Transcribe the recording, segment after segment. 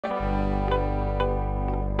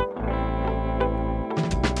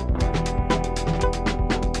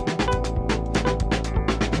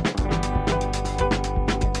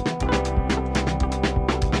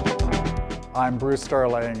I'm Bruce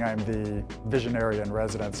Sterling. I'm the visionary in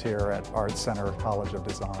residence here at Art Center College of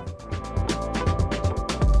Design.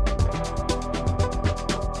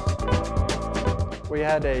 We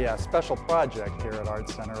had a special project here at Art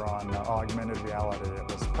Center on augmented reality.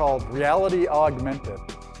 It was called Reality Augmented.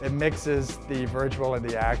 It mixes the virtual and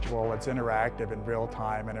the actual. It's interactive in real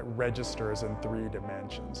time, and it registers in 3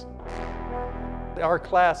 dimensions. Our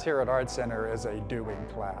class here at Art Center is a doing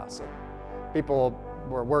class. People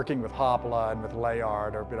were working with Hopla and with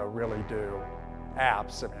Layar to really do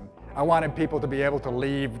apps. I mean, I wanted people to be able to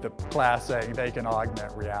leave the class saying they can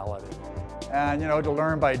augment reality. And to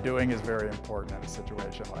learn by doing is very important in a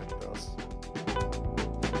situation like this.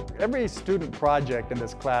 Every student project in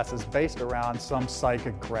this class is based around some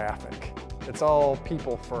psychographic. It's all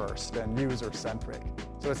people first and user-centric.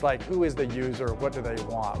 So it's like, who is the user? What do they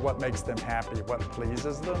want? What makes them happy? What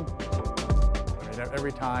pleases them? I mean,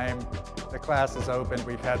 every time the class is open,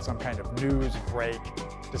 we've had some kind of news break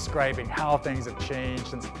describing how things have changed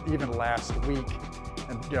since even last week.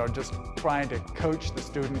 And just trying to coach the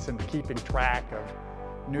students into keeping track of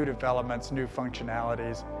new developments, new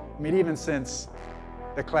functionalities. I mean, even since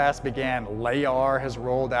the class began, Layar has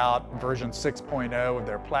rolled out version 6.0 of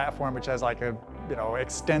their platform, which has like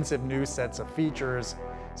extensive new sets of features.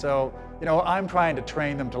 So, I'm trying to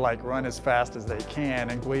train them to run as fast as they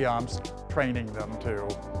can, and Guillaume's training them to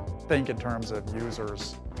think in terms of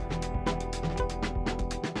users.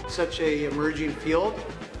 Such an emerging field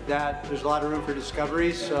that there's a lot of room for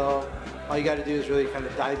discovery, so all you got to do is really kind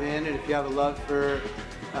of dive in, and if you have a love for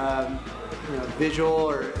visual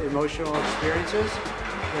or emotional experiences,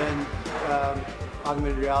 then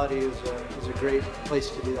augmented reality is a great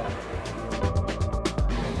place to do that.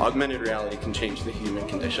 Augmented reality can change the human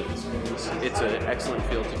condition. It's an excellent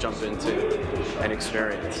field to jump into and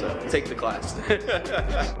experience, so take the class.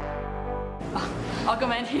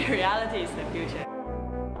 Augmented reality is the future.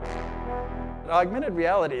 Augmented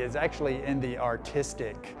reality is actually in the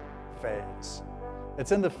artistic phase.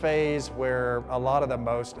 It's in the phase where a lot of the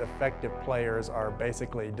most effective players are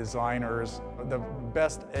basically designers. The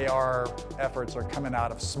best AR efforts are coming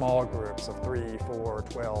out of small groups of 3, 4,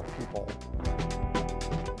 12 people.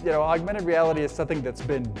 Augmented reality is something that's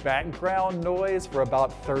been background noise for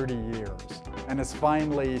about 30 years and is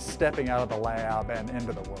finally stepping out of the lab and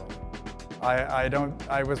into the world.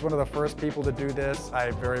 I was one of the first people to do this. I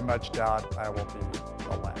very much doubt I will be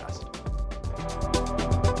the last.